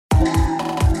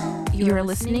You are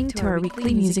listening to our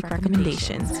weekly music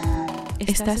recommendations.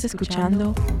 Estás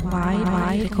escuchando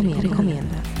Why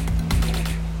Recomienda.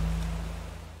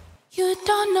 You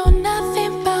don't know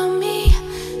nothing about me.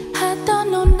 I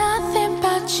don't know nothing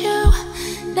about you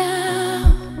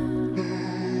now.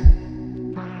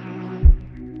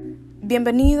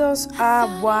 Bienvenidos a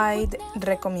Wide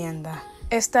Recomienda.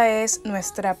 Esta es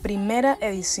nuestra primera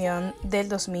edición del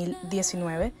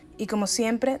 2019 y como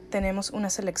siempre tenemos una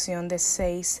selección de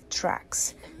 6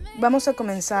 tracks. Vamos a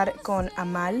comenzar con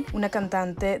Amal, una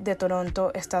cantante de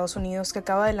Toronto, Estados Unidos, que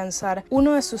acaba de lanzar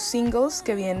uno de sus singles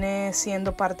que viene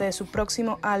siendo parte de su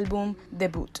próximo álbum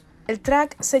debut. El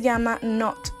track se llama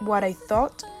Not What I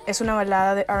Thought. Es una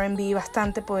balada de R&B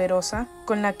bastante poderosa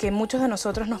con la que muchos de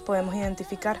nosotros nos podemos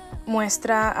identificar.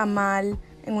 Muestra a Amal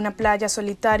en una playa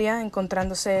solitaria,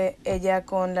 encontrándose ella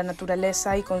con la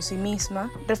naturaleza y con sí misma,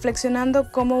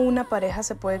 reflexionando cómo una pareja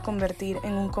se puede convertir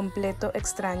en un completo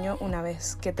extraño una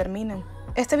vez que terminan.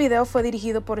 Este video fue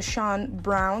dirigido por Sean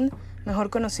Brown,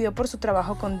 mejor conocido por su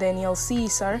trabajo con Daniel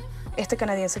Caesar, este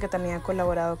canadiense que también ha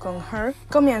colaborado con Her.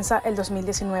 Comienza el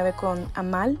 2019 con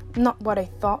Amal, Not What I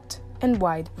Thought, en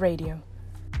Wide Radio.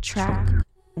 Track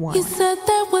 1. You said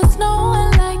there was no one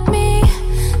like me,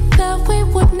 that we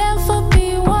would never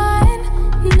be one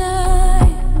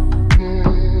night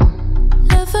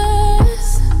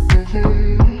lovers.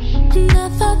 And I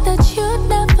thought that you'd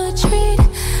never treat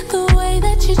the way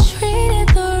that you treated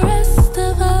the rest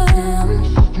of them.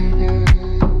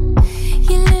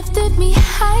 You lifted me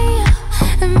higher,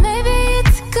 and maybe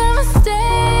it's gonna stay.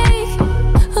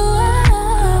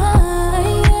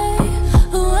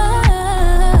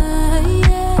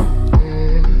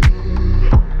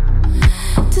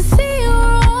 To see you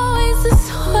always this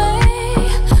way.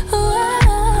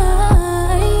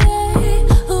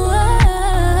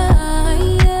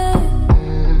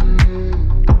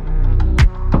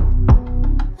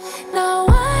 Now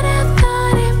what I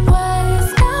thought it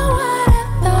was, now what I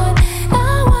thought,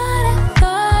 now what I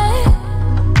thought,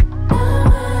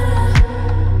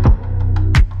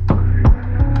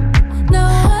 now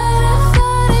what I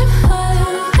thought it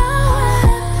was,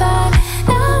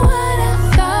 now what I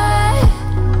thought,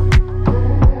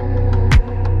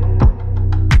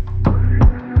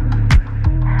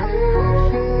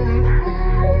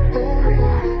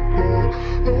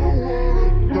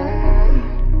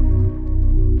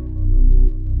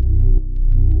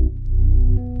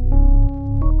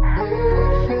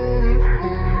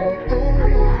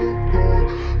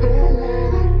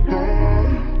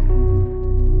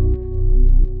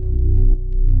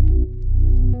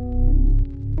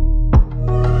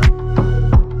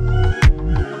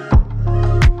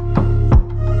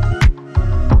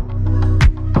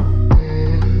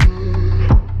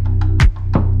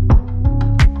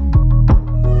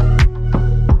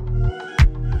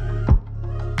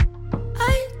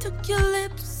 I took your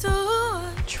lips so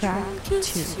hard, Track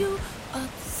kissed 2. you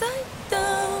upside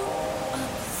down,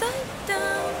 upside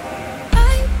down.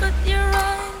 I got your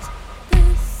eyes, the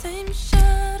same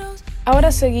shadows.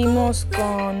 Ahora seguimos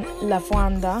con La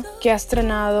Fonda, que ha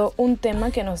estrenado un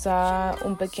tema que nos da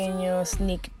un pequeño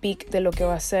sneak peek de lo que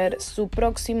va a ser su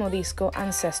próximo disco,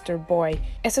 Ancestor Boy.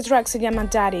 Este track se llama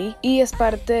Daddy y es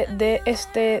parte de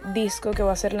este disco que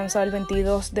va a ser lanzado el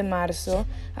 22 de marzo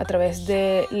a través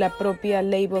de la propia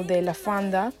label de La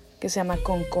Fonda, que se llama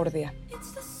Concordia.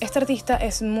 Esta artista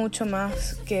es mucho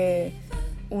más que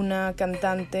una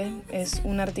cantante, es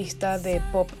una artista de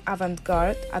pop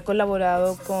avant-garde. Ha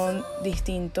colaborado con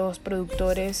distintos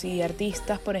productores y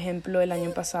artistas. Por ejemplo, el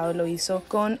año pasado lo hizo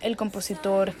con el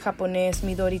compositor japonés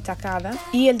Midori Takada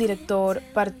y el director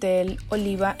Bartel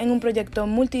Oliva en un proyecto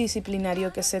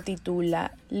multidisciplinario que se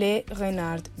titula Le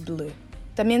Renard Bleu.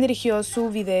 También dirigió su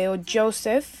video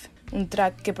Joseph, un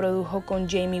track que produjo con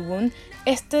Jamie Woon.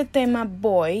 Este tema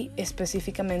Boy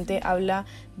específicamente habla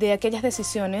de aquellas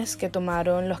decisiones que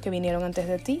tomaron los que vinieron antes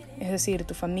de ti, es decir,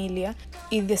 tu familia,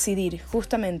 y decidir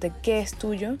justamente qué es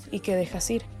tuyo y qué dejas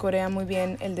ir. Corea muy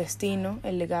bien el destino,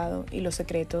 el legado y los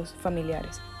secretos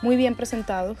familiares. Muy bien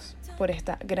presentados por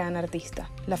esta gran artista,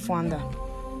 La Fonda.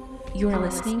 You are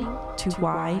listening to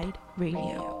Wide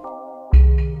Radio.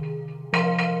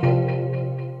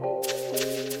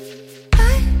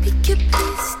 You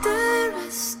piece the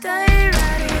rest, I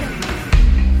write it off.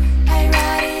 I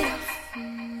write it off.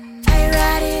 I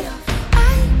write it off.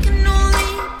 I can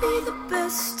only be the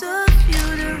best of you,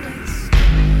 the rest.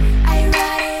 I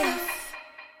write it off.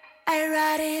 I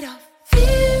write it off.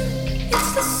 Fear,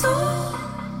 it's the soul.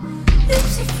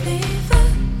 It's a flavor.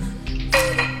 You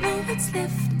don't know what's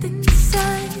left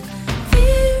inside.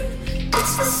 Fear,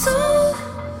 it's the soul.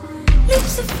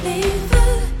 Lips of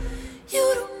flavor. You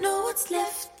don't know what's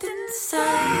left inside.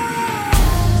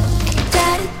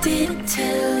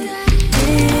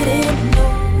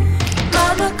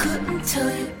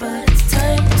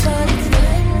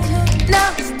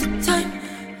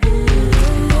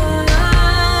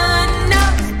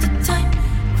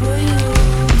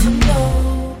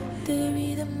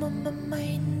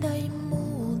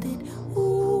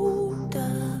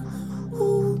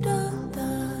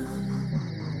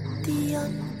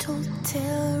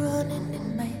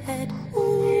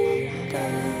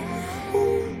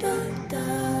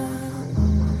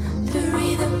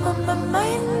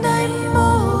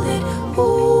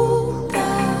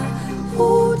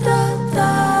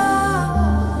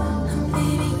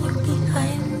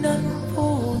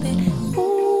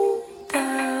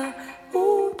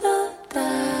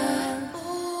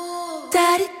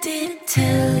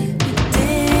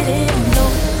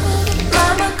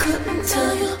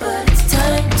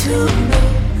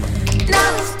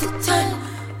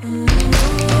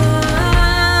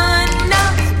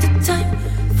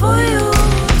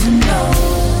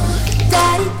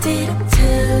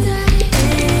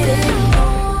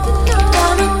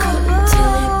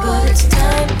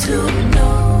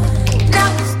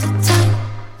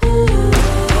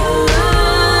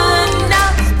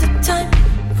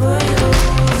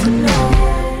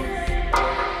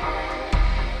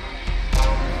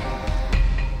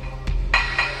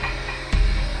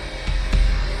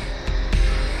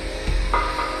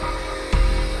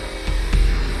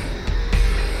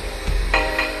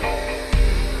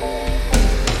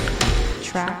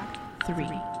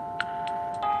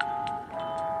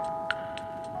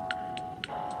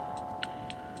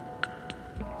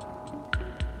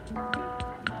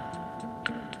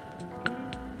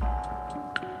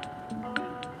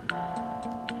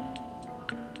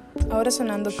 Ahora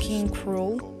sonando King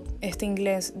Krule, este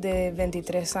inglés de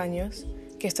 23 años,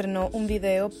 que estrenó un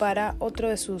video para otro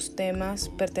de sus temas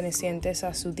pertenecientes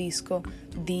a su disco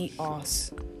The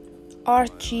Oz.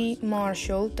 Archie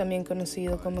Marshall, también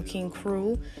conocido como King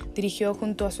Krule, dirigió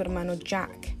junto a su hermano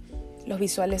Jack los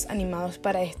visuales animados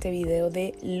para este video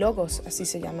de Logos, así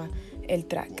se llama el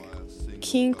track.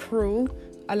 King Krule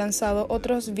ha lanzado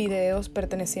otros videos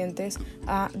pertenecientes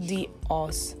a The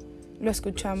Oz. Lo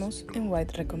escuchamos en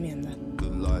White Recomienda. The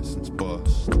license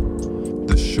bust,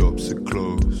 the shops are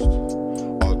closed.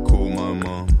 I call my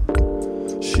mum,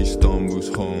 she stumbles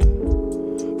home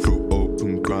through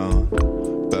open ground,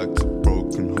 back to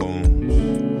broken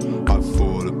homes. I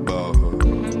thought about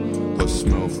her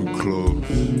smell through clothes,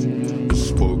 the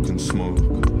spoken smoke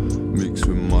mixed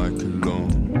with my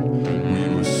cologne.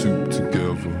 We were soup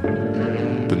together,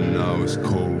 but now it's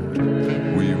cold.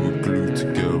 We were glued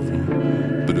together,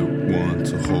 but it weren't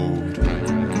to hold.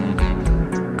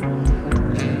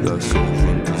 That's over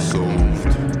and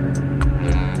dissolved.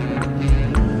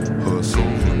 Her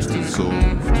sovereign's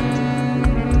dissolved.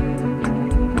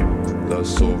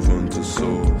 That's over and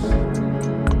dissolved.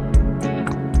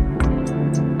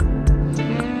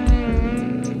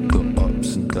 The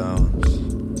ups and downs,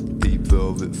 deep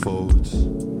velvet folds.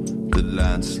 The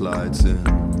landslides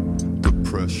in,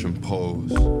 depression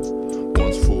pose.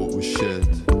 Once thought was shed,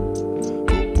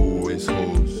 but always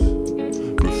holds.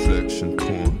 Reflection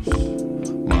taunts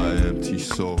my empty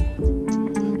soul.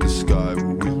 The sky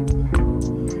will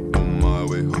weep on my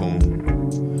way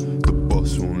home. The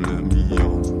bus won't let me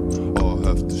on, I'll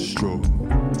have to stroll.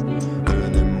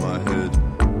 And in my head,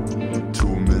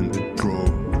 tormented bro,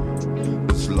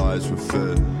 as lies were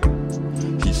fed,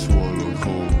 he swallowed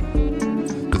whole.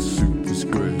 The soup is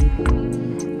grey,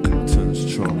 intense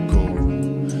charcoal.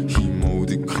 He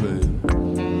molded clay,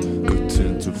 a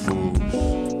tint of rose.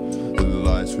 The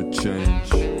lights would change,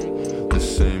 the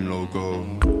same logo.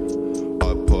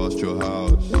 I passed your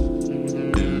house,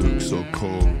 it looks so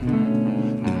cold.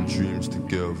 In dreams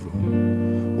together,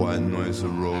 white noise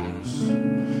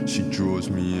arose. She draws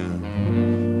me in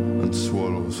and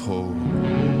swallows whole.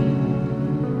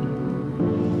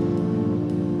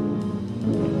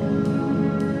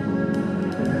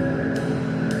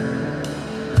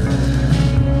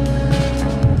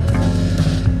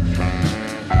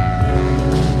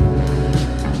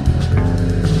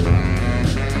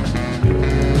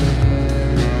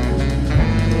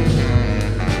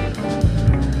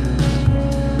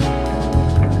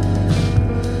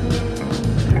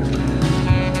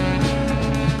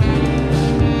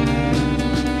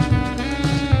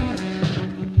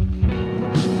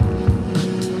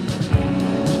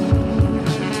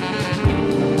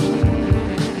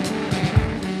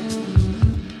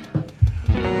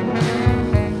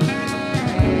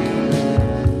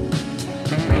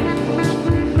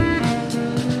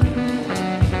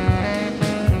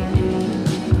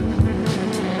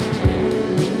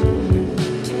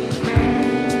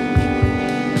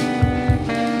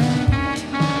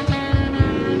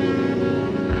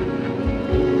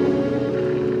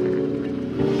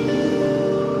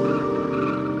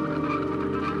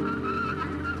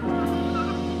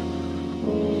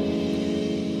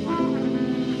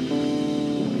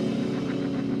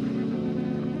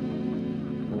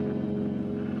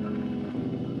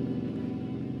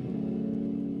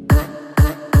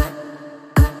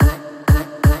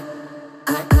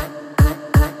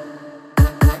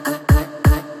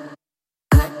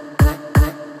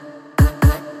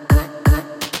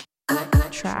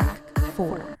 Track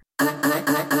 4.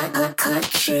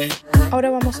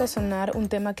 Ahora vamos a sonar un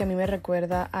tema que a mí me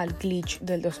recuerda al Glitch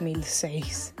del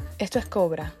 2006. Esto es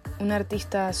Cobra, una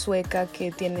artista sueca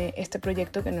que tiene este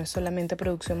proyecto que no es solamente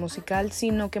producción musical,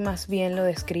 sino que más bien lo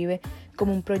describe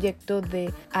como un proyecto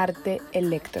de arte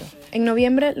electro. En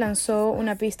noviembre lanzó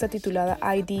una pista titulada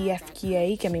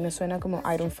IDFKA, que a mí me suena como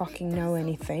I don't fucking know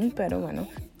anything, pero bueno,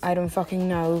 I don't fucking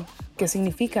know qué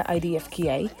significa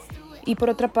IDFKA. Y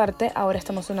por otra parte, ahora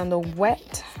estamos sonando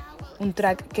Wet, un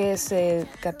track que se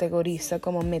categoriza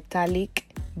como Metallic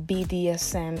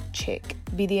BDSM Chick.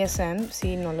 BDSM,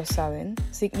 si no lo saben,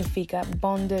 significa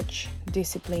Bondage,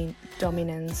 Discipline,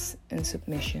 Dominance and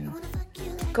Submission.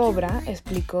 Cobra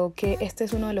explicó que este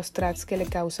es uno de los tracks que le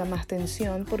causa más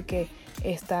tensión porque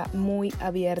está muy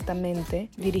abiertamente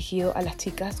dirigido a las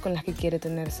chicas con las que quiere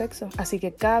tener sexo. Así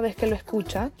que cada vez que lo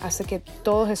escucha, hace que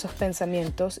todos esos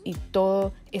pensamientos y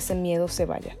todo ese miedo se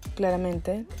vaya.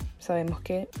 Claramente sabemos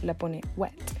que la pone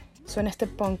wet. Suena este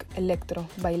punk electro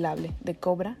bailable de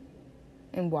Cobra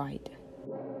en Wide.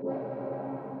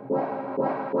 It's so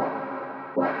wet,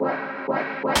 wet, wet, wet, wet,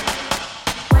 wet.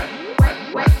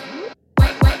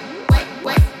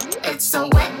 It's so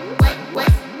wet,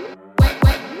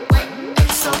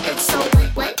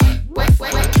 wet, wet,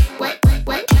 wet, wet, wet,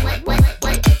 wet, wet,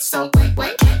 wet. It's so wet,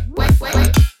 wet, wet, wet,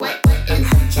 wet, wet. In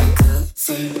her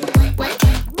jacuzzi, wet, wet,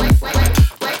 wet, wet,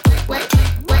 wet, wet, wet,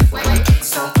 wet, wet. It's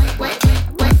so wet,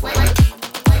 wet, wet, wet.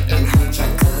 In her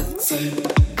jacuzzi.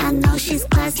 I know she's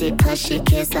classy 'cause she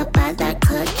cares about that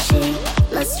coochie.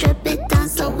 Let's strip it down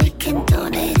so we can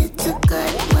donate it to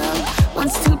Goodwill.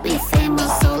 Wants to be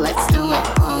famous, so let's do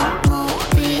it all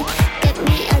movie. Get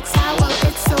me a towel,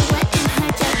 it's so wet in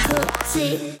her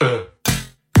jacuzzi.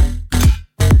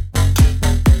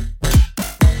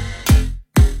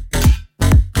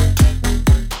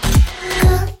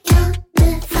 Girl, you're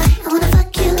divine. I wanna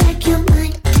fuck you like you're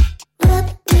mine. Rub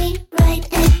me right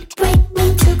and break me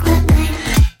to cloud nine.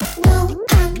 No,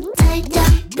 I'm tied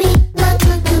down, be my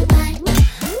concubine.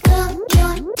 Girl,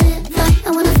 you're divine. I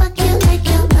wanna fuck you like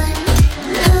you're mine.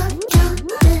 Girl, you're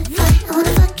divine. I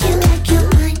wanna fuck you like you're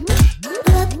mine.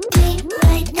 Rub me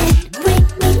right and break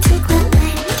me to cloud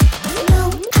nine. No,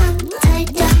 I'm tied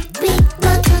down, be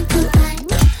my concubine.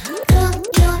 Girl,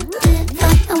 you're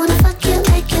divine. I wanna fuck you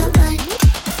like you're mine.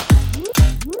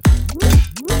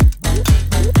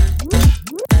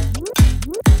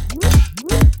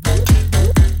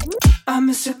 I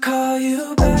miss to call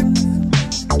you back.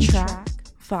 Track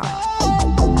 5.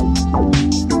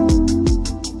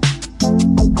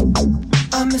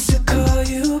 I miss to call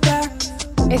you back.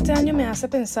 Este año me hace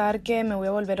pensar que me voy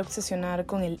a volver a obsesionar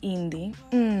con el indie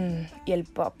y el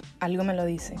pop, algo me lo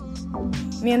dice.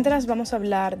 Mientras vamos a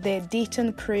hablar de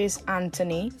Deaton Chris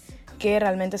Anthony, que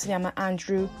realmente se llama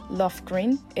Andrew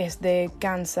Lofgren, es de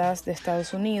Kansas, de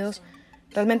Estados Unidos.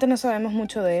 Realmente no sabemos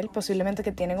mucho de él, posiblemente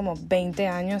que tiene como 20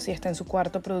 años y está en su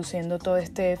cuarto produciendo todo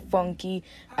este funky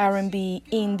R&B,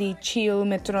 indie, chill,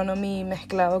 metronomy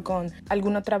mezclado con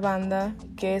alguna otra banda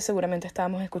que seguramente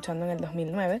estábamos escuchando en el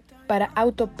 2009 para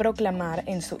autoproclamar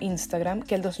en su Instagram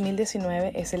que el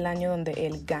 2019 es el año donde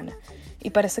él gana.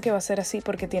 Y parece que va a ser así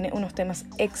porque tiene unos temas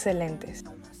excelentes.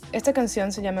 Esta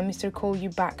canción se llama Mr. Call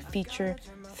You Back feature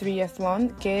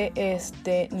 3Athlon, que es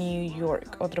de New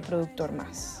York, otro productor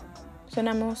más.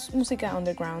 Sonamos música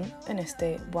underground en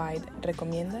este Wide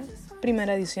Recomienda,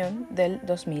 primera edición del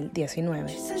 2019.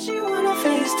 She said she wanna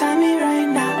FaceTime me right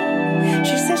now.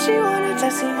 She said she wanna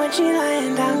text me when she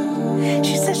lying down.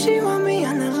 She said she want me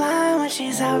on the line when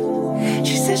she's out.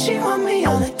 She said she want me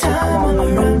all the time I'm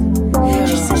around.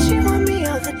 She said she want me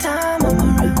all the time I'm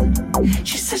around.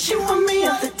 She said she want me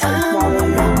all the time I'm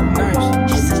around.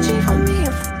 She said she want me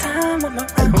all the time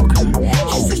I'm around.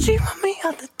 She said she want me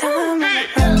all the time I'm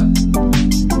around.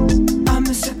 I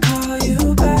miss to call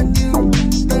you back.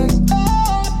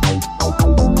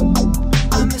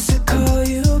 I miss to call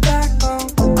you back.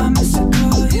 I miss to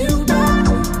call you back.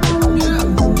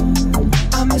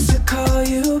 I miss to call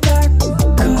you back.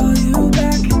 Call you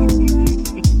back.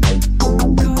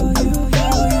 Call you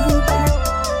back.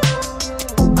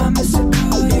 I miss to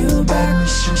call you back.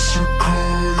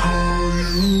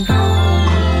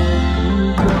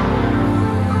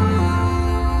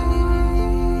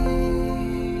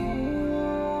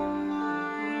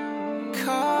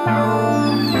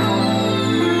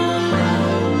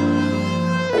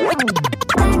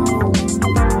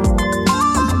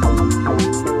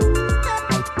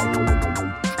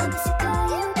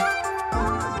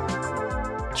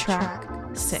 Track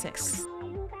 6.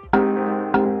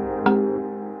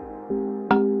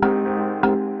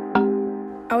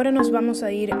 Ahora nos vamos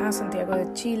a ir a Santiago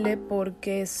de Chile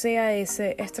porque CAS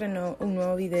estrenó un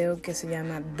nuevo video que se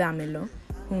llama Dámelo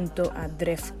junto a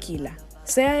Drefkila.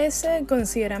 CAS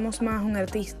consideramos más un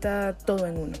artista todo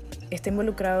en uno. Está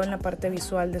involucrado en la parte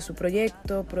visual de su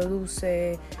proyecto,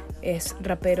 produce, es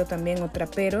rapero también o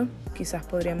trapero, quizás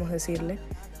podríamos decirle.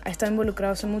 Ha estado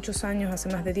involucrado hace muchos años, hace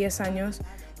más de 10 años,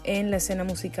 en la escena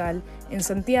musical en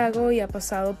Santiago y ha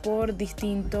pasado por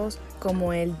distintos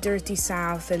como el Dirty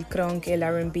South, el crunk, el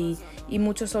R&B y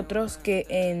muchos otros que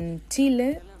en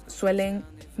Chile suelen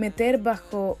meter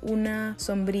bajo una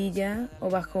sombrilla o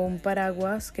bajo un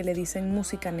paraguas que le dicen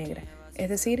música negra, es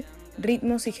decir,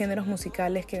 ritmos y géneros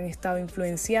musicales que han estado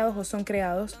influenciados o son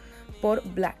creados por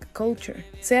Black Culture.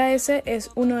 CAS es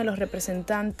uno de los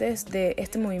representantes de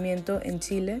este movimiento en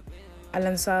Chile. Ha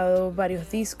lanzado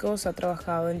varios discos, ha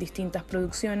trabajado en distintas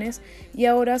producciones y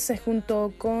ahora se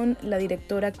juntó con la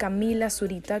directora Camila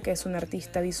Zurita, que es una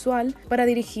artista visual, para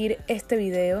dirigir este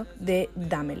video de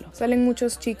Dámelo. Salen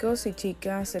muchos chicos y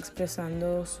chicas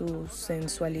expresando su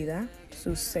sensualidad,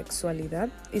 su sexualidad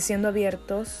y siendo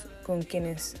abiertos con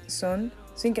quienes son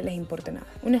sin que les importe nada.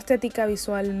 Una estética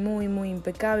visual muy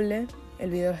impecable. El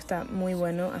video está muy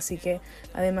bueno, así que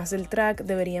además del track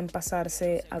deberían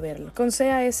pasarse a verlo. Con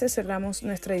CAS cerramos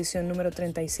nuestra edición número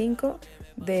 35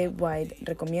 de Wide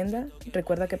Recomienda.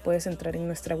 Recuerda que puedes entrar en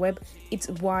nuestra web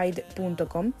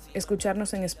itswide.com,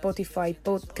 escucharnos en Spotify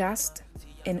Podcast,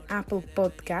 en Apple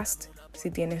Podcast si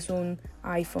tienes un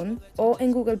iPhone o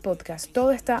en Google Podcast.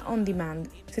 Todo está on demand.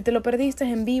 Si te lo perdiste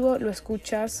en vivo, lo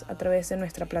escuchas a través de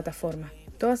nuestra plataforma.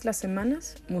 Todas las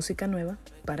semanas, música nueva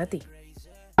para ti.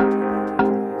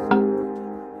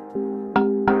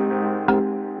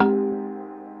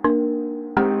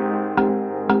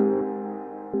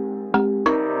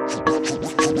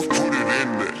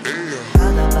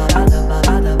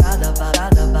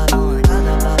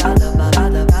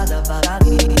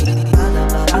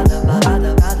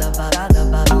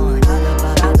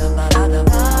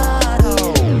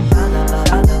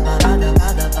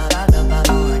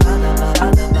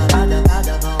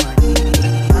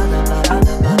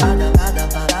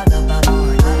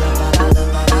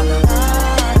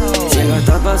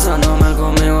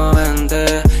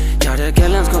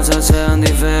 Sean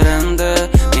diferentes,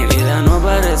 mi vida no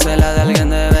parece la de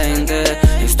alguien de 20.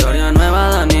 Historia nueva,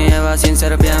 Adán y Eva sin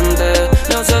serpiente.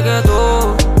 Yo sé que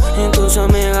tú y tus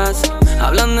amigas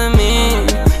hablan de mí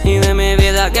y de mi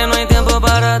vida, que no hay tiempo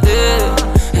para ti.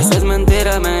 Eso es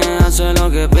mentira, me hace lo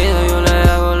que pido, yo le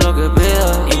hago lo que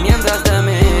pido. Y mientras te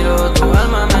miro, tu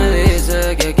alma me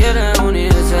dice que quiere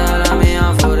unirse a la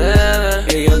mía forever.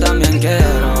 Y yo también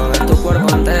quiero ver tu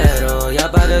cuerpo entero y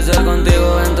aparecer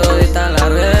contigo en toditas las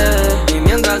redes. Y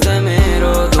mientras te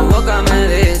miro, tu boca me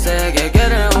dice que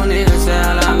quiere unirse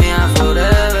a la mía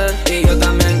forever. Y yo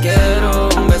también quiero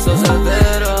un beso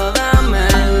certero,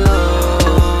 dámelo.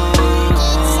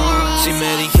 Si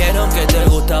me dijeron que te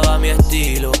gustaba mi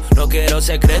estilo, no quiero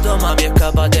secretos, mami,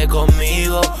 escápate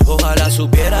conmigo. Ojalá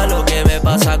supiera lo que me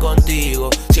pasa contigo.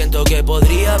 Siento que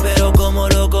podría, pero ¿cómo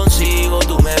lo consigo?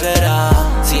 Tú me verás.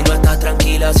 Si no estás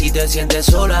tranquila, si te sientes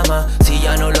sola más, si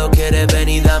ya no lo quieres, ven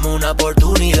y dame una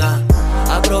oportunidad.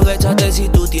 Aprovechate si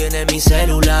tú tienes mi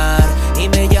celular y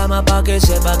me llama pa' que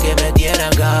sepa que me tiene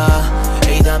acá.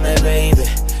 Ey, dame baby,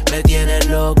 me tienes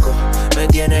loco, me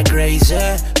tienes crazy,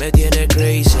 me tienes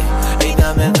crazy. Ey,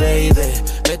 dame baby,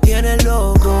 me tienes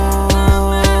loco.